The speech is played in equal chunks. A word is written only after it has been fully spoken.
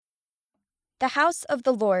The House of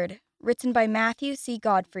the Lord, written by Matthew C.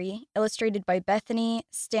 Godfrey, illustrated by Bethany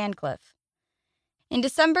Stancliffe. In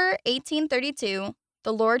December 1832,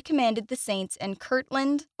 the Lord commanded the saints in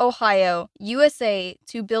Kirtland, Ohio, USA,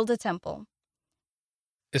 to build a temple.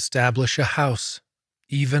 Establish a house,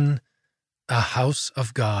 even a house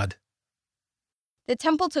of God. The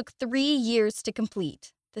temple took 3 years to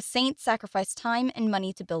complete. The saints sacrificed time and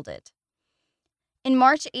money to build it. In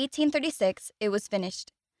March 1836, it was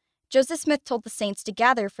finished. Joseph Smith told the saints to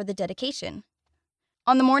gather for the dedication.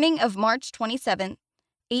 On the morning of March 27,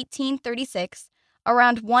 1836,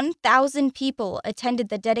 around 1,000 people attended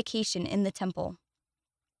the dedication in the temple.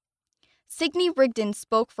 Sidney Rigdon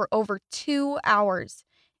spoke for over 2 hours.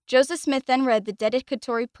 Joseph Smith then read the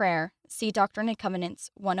dedicatory prayer, see Doctrine and Covenants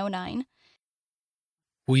 109.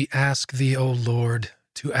 We ask thee, O Lord,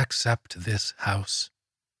 to accept this house.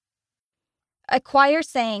 A choir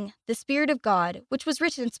sang The Spirit of God, which was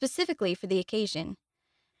written specifically for the occasion.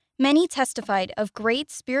 Many testified of great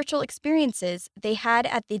spiritual experiences they had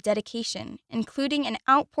at the dedication, including an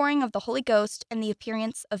outpouring of the Holy Ghost and the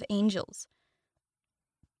appearance of angels.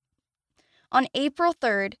 On April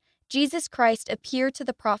 3rd, Jesus Christ appeared to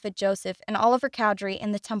the prophet Joseph and Oliver Cowdery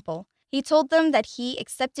in the temple. He told them that he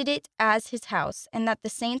accepted it as his house and that the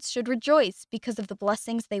saints should rejoice because of the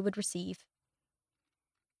blessings they would receive.